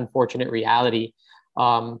just that unfortunate reality.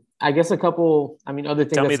 I guess other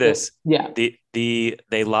things. Tell me this. Yeah. They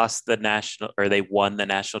lost they won the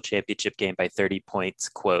national championship game by 30 points,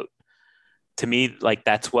 quote. To me, like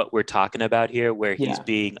that's what we're talking about here, where he's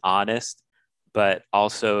being honest, but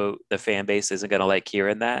also the fan base isn't going to like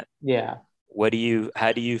hearing that. Yeah. How do you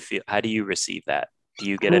feel? How do you receive that? Do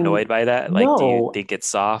you get annoyed by that? Like, no. Do you think it's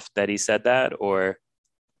soft that he said that, or?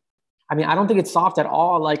 I mean, I don't think it's soft at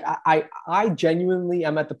all. Like I genuinely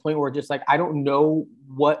am at the point where just like, I don't know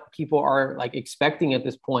what people are like expecting at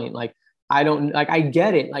this point. Like, I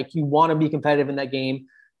get it. Like you want to be competitive in that game.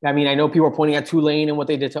 I mean, I know people are pointing at Tulane and what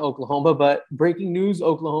they did to Oklahoma, but breaking news,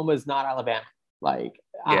 Oklahoma is not Alabama. Like,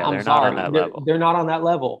 I'm sorry. They're not on that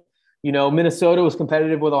level. Minnesota was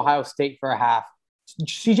competitive with Ohio State for a half.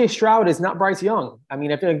 CJ Stroud is not Bryce Young. I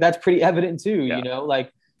mean, I feel like that's pretty evident too,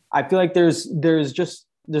 like I feel like there's just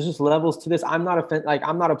levels to this. I'm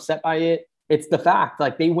not upset by it. It's the fact,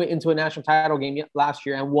 like they went into a national title game last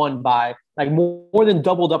year and won by like more than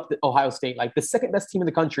doubled up the Ohio State. Like the second best team in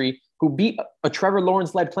the country who beat a Trevor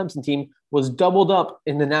Lawrence-led Clemson team was doubled up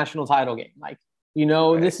in the national title game. Like,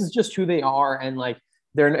 right. This is just who they are. And like,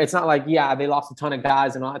 it's not like, they lost a ton of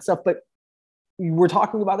guys and all that stuff, but we're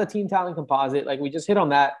talking about the team talent composite. Like we just hit on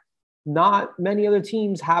that. Not many other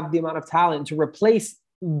teams have the amount of talent to replace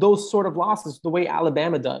those sort of losses the way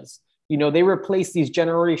Alabama does. They replace these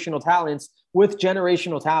generational talents with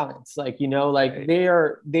generational talents. Like, right. they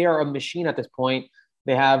are a machine at this point.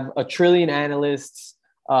 They have 1 trillion analysts.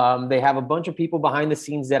 They have a bunch of people behind the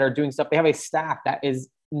scenes that are doing stuff. They have a staff that is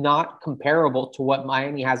not comparable to what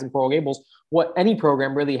Miami has in Coral Gables, what any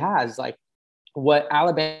program really has. Like what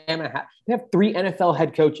Alabama has. They have 3 NFL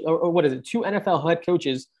head coach, or what is it? 2 NFL head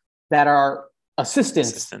coaches that are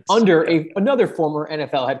assistants under another former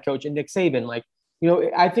NFL head coach and Nick Saban. Like,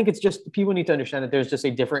 I think it's just people need to understand that there's just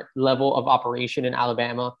a different level of operation in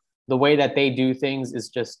Alabama. The way that they do things is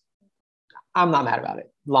just, I'm not mad about it.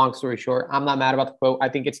 Long story short, I'm not mad about the quote. I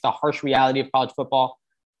think it's the harsh reality of college football.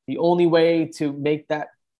 The only way to make that,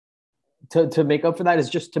 to make up for that is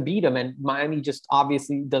just to beat them. And Miami just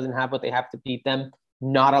obviously doesn't have what they have to beat them.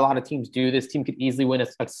 Not a lot of teams do. This team could easily win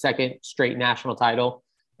a second straight national title.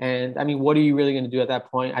 And I mean, what are you really going to do at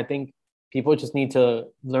that point? I think people just need to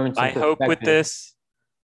learn some perspective. My hope with this,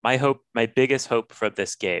 my biggest hope from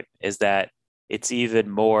this game is that it's even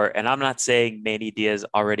more, and I'm not saying Manny Diaz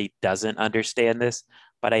already doesn't understand this,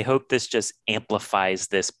 but I hope this just amplifies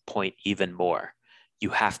this point even more.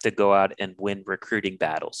 You have to go out and win recruiting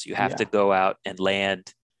battles. You have to go out and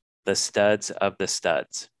land the studs of the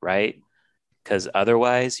studs, right? Because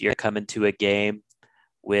otherwise you're coming to a game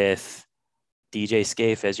with DJ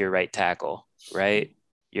Scaife as your right tackle, right?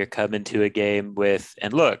 You're coming to a game with,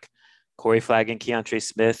 and look, Corey Flagg and Keontre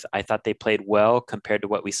Smith, I thought they played well compared to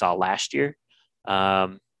what we saw last year.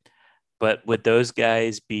 But would those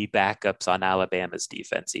guys be backups on Alabama's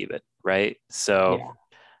defense even, right? So,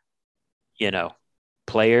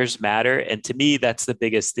 players matter. And to me, that's the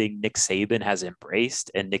biggest thing Nick Saban has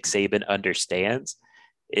embraced and Nick Saban understands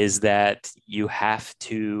is that you have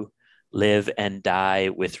to live and die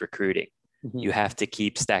with recruiting. Mm-hmm. You have to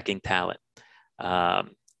keep stacking talent.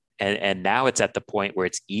 And now it's at the point where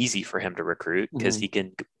it's easy for him to recruit because he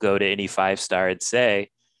can go to any 5-star and say,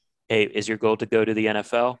 hey, is your goal to go to the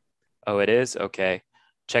NFL? Oh, it is? Okay.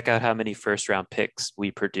 Check out how many first-round picks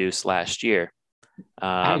we produced last year.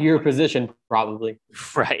 At your position, probably.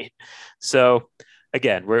 Right. So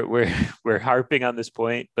again, we're harping on this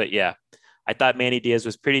point, but yeah, I thought Manny Diaz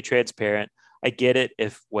was pretty transparent. I get it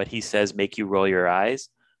if what he says make you roll your eyes.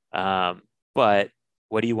 But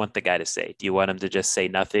what do you want the guy to say? Do you want him to just say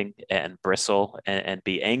nothing and bristle and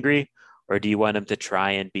be angry? Or do you want him to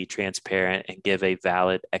try and be transparent and give a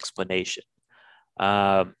valid explanation?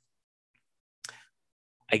 I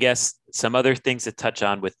guess some other things to touch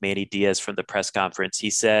on with Manny Diaz from the press conference. He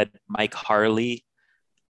said Mike Harley,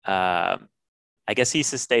 I guess he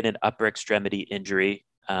sustained an upper extremity injury,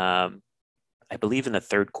 I believe in the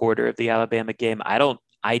third quarter of the Alabama game.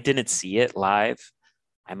 I didn't see it live.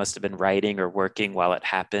 I must have been writing or working while it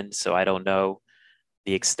happened. So I don't know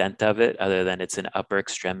the extent of it other than it's an upper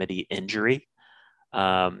extremity injury.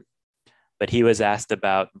 But he was asked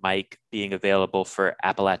about Mike being available for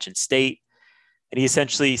Appalachian State. And he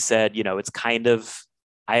essentially said, it's kind of,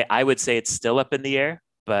 I would say it's still up in the air,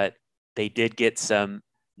 but they did get some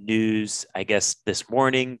news, I guess, this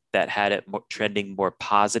morning that had it trending more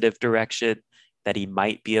positive direction, that he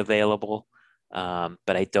might be available.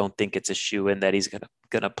 But I don't think it's a shoo-in that he's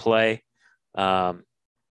gonna play.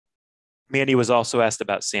 Manny was also asked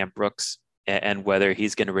about Sam Brooks and whether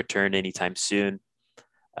he's going to return anytime soon.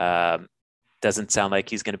 Doesn't sound like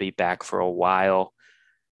he's going to be back for a while,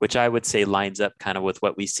 which I would say lines up kind of with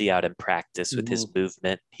what we see out in practice with his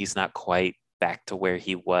movement. He's not quite back to where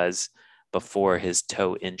he was before his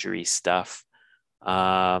toe injury stuff.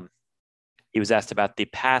 He was asked about the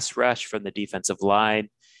pass rush from the defensive line.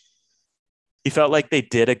 He felt like they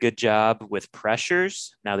did a good job with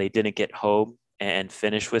pressures. Now they didn't get home and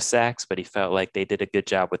finish with sacks, but he felt like they did a good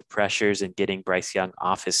job with pressures and getting Bryce Young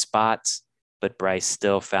off his spots, but Bryce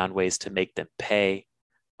still found ways to make them pay.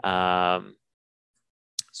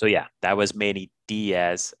 So yeah, that was Manny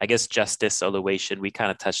Diaz. I guess Justice Oluwation, we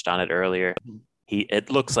kind of touched on it earlier. It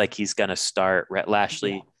looks like he's going to start. Rhett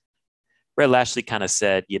Lashley kind of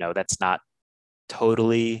said, that's not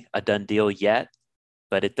totally a done deal yet,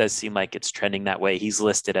 but it does seem like it's trending that way. He's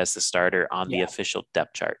listed as the starter on the official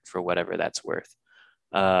depth chart for whatever that's worth.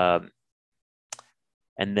 And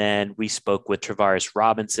then we spoke with Travaris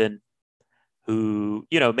Robinson, who,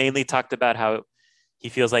 mainly talked about how he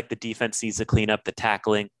feels like the defense needs to clean up the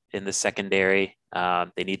tackling in the secondary.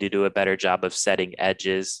 They need to do a better job of setting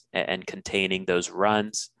edges and containing those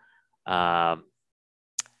runs. So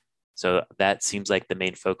that seems like the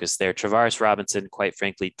main focus there. Travaris Robinson, quite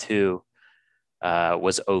frankly, too,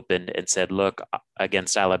 was open and said, look,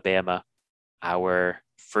 against Alabama, our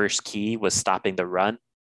first key was stopping the run.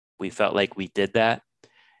 We felt like we did that.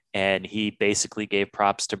 And he basically gave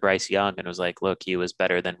props to Bryce Young and was like, look, he was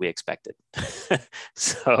better than we expected.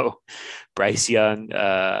 So Bryce Young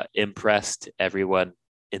impressed everyone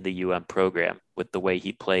in the UM program with the way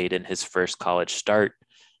he played in his first college start.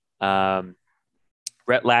 Rhett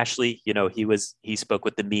Rhett Lashlee, he spoke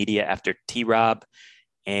with the media after T-Rob,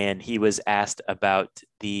 and he was asked about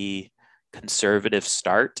the conservative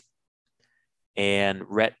start, and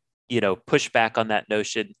Rhett, pushed back on that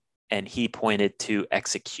notion, and he pointed to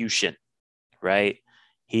execution, right?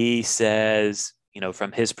 He says,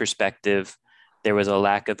 from his perspective, there was a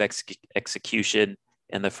lack of execution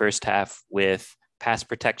in the first half with pass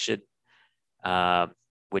protection,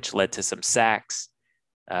 which led to some sacks.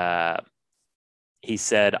 He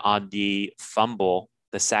said on the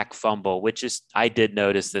sack fumble, I did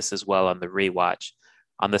notice this as well on the rewatch.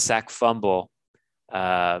 On the sack fumble,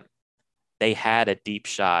 they had a deep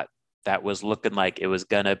shot that was looking like it was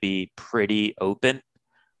going to be pretty open.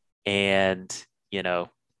 And,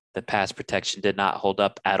 the pass protection did not hold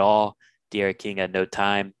up at all. D'Eriq King had no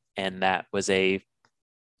time, and that was a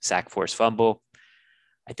sack force fumble.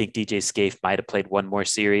 I think DJ Scaife might have played one more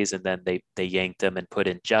series, and then they yanked him and put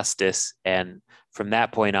in Justice. And from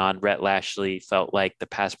that point on, Rhett Lashlee felt like the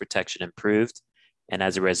pass protection improved. And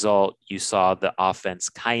as a result, you saw the offense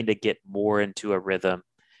kind of get more into a rhythm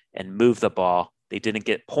and move the ball. They didn't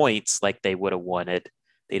get points like they would have wanted.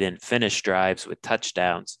 They didn't finish drives with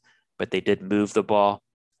touchdowns, but they did move the ball.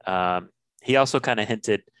 He also kind of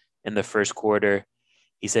hinted in the first quarter,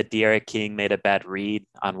 he said D'Eriq King made a bad read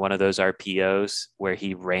on one of those RPOs where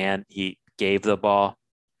he gave the ball,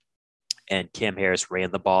 and Cam Harris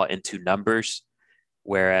ran the ball into numbers.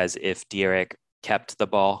 Whereas if D'Eriq kept the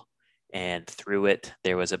ball and threw it,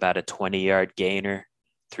 there was about a 20-yard gainer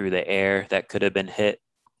through the air that could have been hit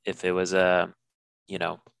if it was a,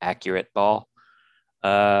 accurate ball.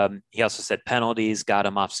 He also said penalties got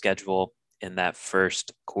him off schedule in that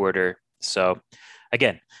first quarter. So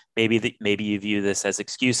again, maybe you view this as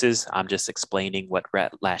excuses. I'm just explaining what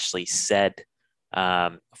Rhett Lashlee said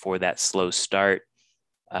for that slow start.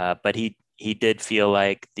 But he did feel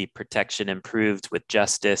like the protection improved with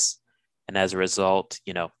Justice. And as a result,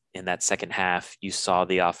 in that second half, you saw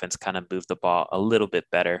the offense kind of move the ball a little bit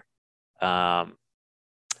better. So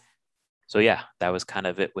yeah, that was kind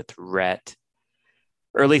of it with Rhett.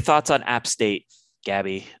 Early thoughts on App State,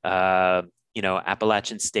 Gabby.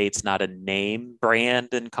 Appalachian State's not a name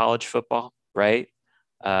brand in college football, right?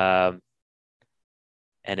 And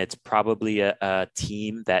it's probably a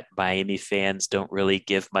team that Miami fans don't really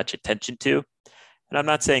give much attention to. And I'm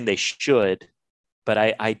not saying they should, but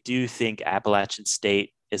I do think Appalachian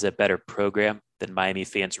State is a better program than Miami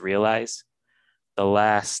fans realize. The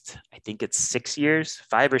last, I think it's 6 years,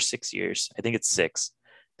 5 or 6 years. I think it's 6.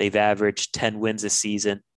 They've averaged 10 wins a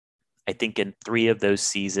season. I think in 3 of those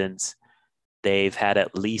seasons, they've had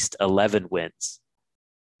at least 11 wins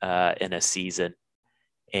in a season.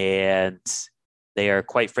 And they are,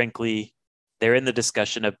 quite frankly, they're in the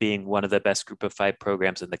discussion of being one of the best group of 5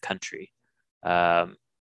 programs in the country.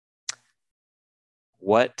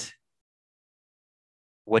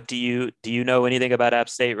 What do you know anything about App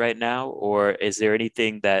State right now? Or is there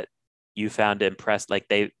anything that you found impressed? Like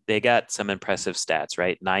they got some impressive stats,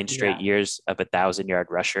 right? 9 straight years of 1,000-yard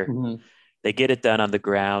rusher. Mm-hmm. They get it done on the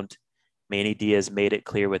ground. Manny Diaz made it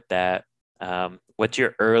clear with that. What's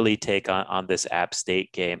your early take on this App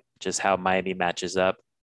State game? Just how Miami matches up?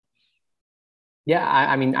 Yeah,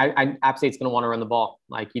 I mean, App State's going to want to run the ball.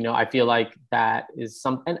 I feel like that is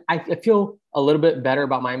something. I feel a little bit better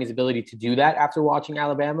about Miami's ability to do that after watching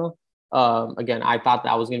Alabama. Again, I thought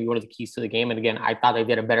that was going to be one of the keys to the game. And again, I thought they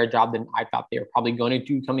did a better job than I thought they were probably going to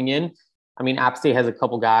do coming in. I mean, App State has a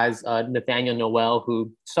couple guys, Nathaniel Noel,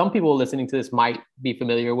 who some people listening to this might be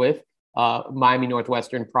familiar with, Miami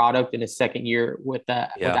Northwestern product in his second year with the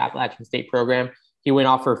Appalachian State program. He went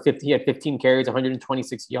off he had 15 carries,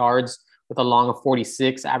 126 yards with a long of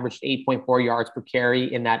 46, averaged 8.4 yards per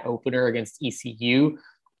carry in that opener against ECU.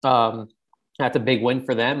 That's a big win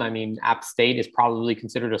for them. I mean, App State is probably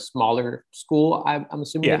considered a smaller school, I'm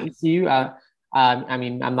assuming, than ECU. I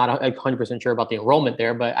mean, I'm not 100% sure about the enrollment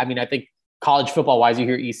there, but I mean, I think college football-wise, you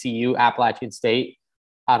hear ECU, Appalachian State.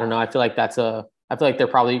 I don't know. I feel like they're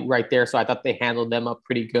probably right there. So I thought they handled them up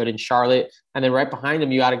pretty good in Charlotte. And then right behind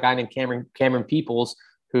them, you got a guy named Cameron Peoples,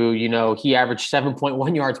 who, he averaged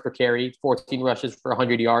 7.1 yards per carry, 14 rushes for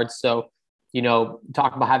 100 yards. So,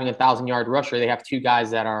 talk about having 1,000-yard rusher. They have 2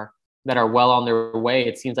 guys that are well on their way.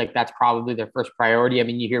 It seems like that's probably their first priority. I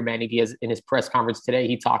mean, you hear Manny Diaz in his press conference today.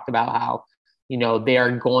 He talked about how, they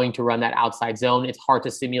are going to run that outside zone. It's hard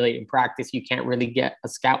to simulate in practice. You can't really get a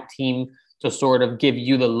scout team to sort of give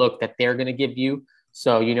you the look that they're going to give you.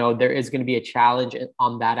 So, there is going to be a challenge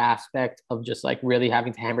on that aspect of just really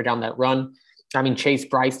having to hammer down that run. I mean, Chase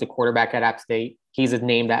Bryce, the quarterback at App State, he's a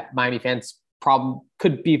name that Miami fans probably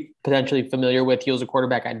could be potentially familiar with. He was a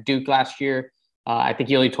quarterback at Duke last year. I think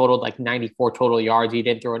he only totaled like 94 total yards. He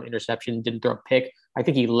didn't throw an interception, didn't throw a pick. I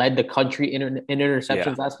think he led the country in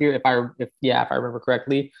interceptions last year, if I remember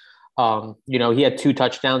correctly. He had 2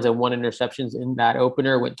 touchdowns and 1 interceptions in that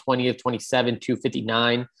opener, went 20 of 27,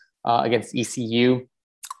 259 against ECU.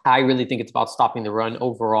 I really think it's about stopping the run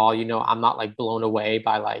overall. I'm not like blown away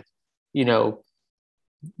by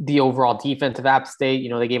the overall defense of App State.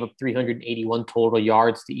 They gave up 381 total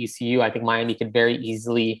yards to ECU. I think Miami could very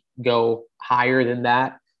easily go higher than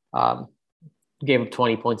that. Gave up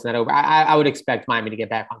 20 points in that over. I would expect Miami to get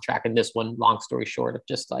back on track in this one, long story short, of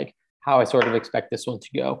just like how I sort of expect this one to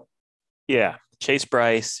go. Yeah. Chase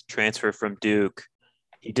Bryce, transfer from Duke.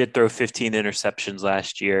 He did throw 15 interceptions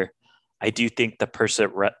last year. I do think the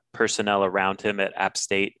personnel around him at App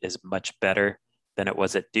State is much better than it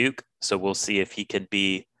was at Duke. So we'll see if he can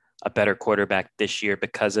be a better quarterback this year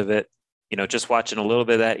because of it. Just watching a little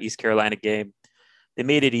bit of that East Carolina game, they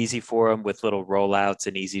made it easy for him with little rollouts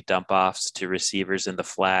and easy dump offs to receivers in the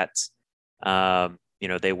flats.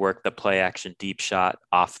 They worked the play action deep shot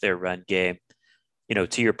off their run game.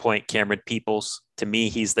 To your point, Cameron Peoples, to me,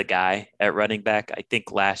 he's the guy at running back. I think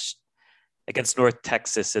against North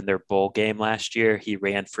Texas in their bowl game last year, he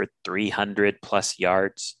ran for 300 plus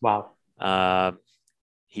yards. Wow.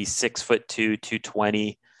 He's 6'2",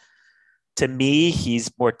 220. To me, he's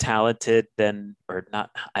more talented than, or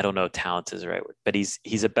not, I don't know if talent is the right word, but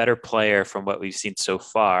he's a better player from what we've seen so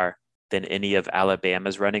far than any of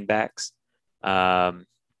Alabama's running backs.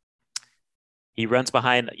 He runs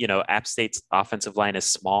behind, App State's offensive line is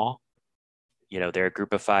small. They're a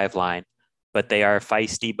group of 5 line, but they are a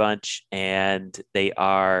feisty bunch and they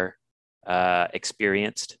are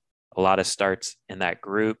experienced. A lot of starts in that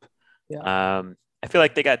group. Yeah. I feel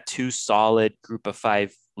like they got 2 solid group of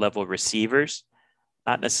 5 level receivers,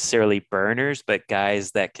 not necessarily burners, but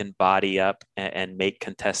guys that can body up and make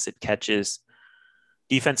contested catches.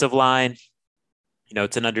 Defensive line,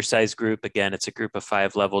 it's an undersized group. Again, it's a group of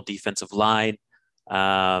 5 level defensive line.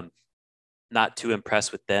 Not too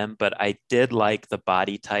impressed with them, but I did like the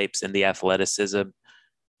body types and the athleticism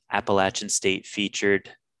Appalachian State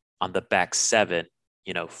featured on the back 7,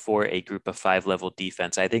 for a group of 5 level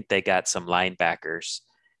defense. I think they got some linebackers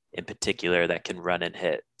in particular that can run and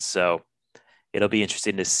hit. So it'll be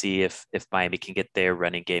interesting to see if Miami can get their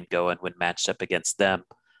running game going when matched up against them.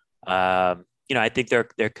 I think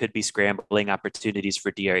there could be scrambling opportunities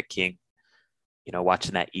for De'Aaron King,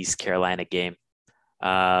 watching that East Carolina game.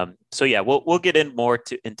 So yeah, we'll get in more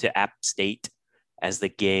into App State as the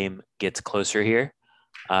game gets closer here.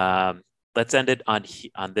 Let's end it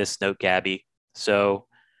on this note, Gabby. So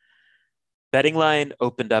betting line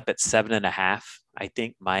opened up at 7.5. I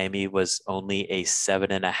think Miami was only a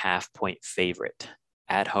 7.5 point favorite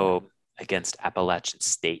at home against Appalachian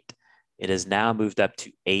State. It has now moved up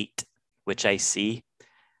to 8, which I see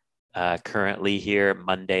currently here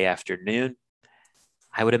Monday afternoon.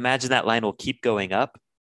 I would imagine that line will keep going up.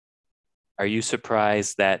 Are you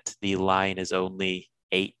surprised that the line is only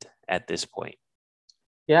 8 at this point?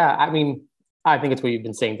 Yeah, I think it's what you've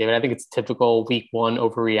been saying, David. I think it's typical week 1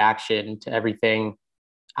 overreaction to everything.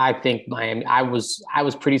 I think Miami, I was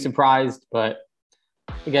pretty surprised, but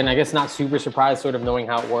again, I guess not super surprised, sort of knowing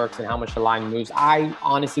how it works and how much the line moves. I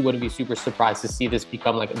honestly wouldn't be super surprised to see this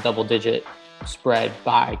become like a double-digit spread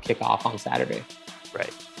by kickoff on Saturday.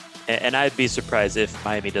 Right. And I'd be surprised if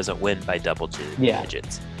Miami doesn't win by double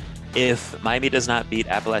digits. If Miami does not beat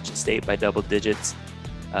Appalachian State by double digits,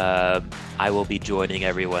 I will be joining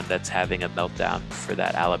everyone that's having a meltdown for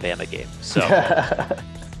that Alabama game. So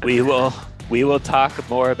we will talk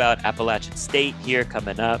more about Appalachian State here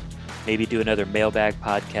coming up. Maybe do another mailbag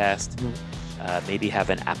podcast. Maybe have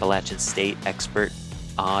an Appalachian State expert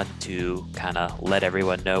on to kind of let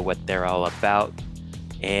everyone know what they're all about.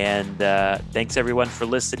 And thanks everyone for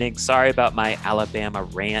listening. Sorry about my Alabama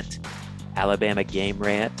game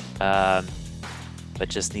rant. But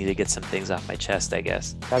just need to get some things off my chest, I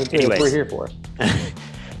guess. That's what we're here for.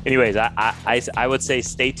 Anyways, I would say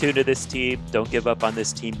stay tuned to this team. Don't give up on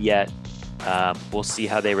this team yet. We'll see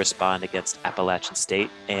how they respond against Appalachian State.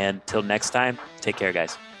 And till next time, take care,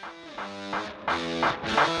 guys.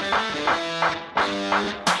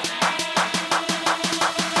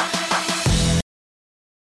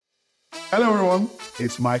 Hello everyone,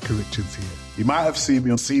 it's Micah Richards here. You might have seen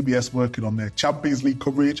me on CBS working on their Champions League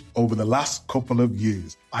coverage over the last couple of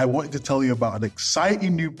years. I wanted to tell you about an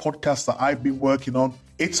exciting new podcast that I've been working on.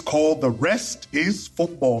 It's called The Rest is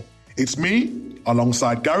Football. It's me,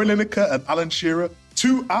 alongside Gary Lineker and Alan Shearer,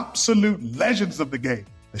 2 absolute legends of the game.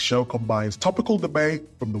 The show combines topical debate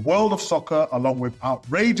from the world of soccer along with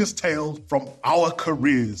outrageous tales from our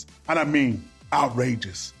careers. And I mean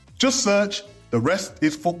outrageous. Just search The rest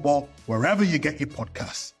is football wherever you get your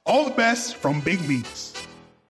podcasts. All the best from Big Meats.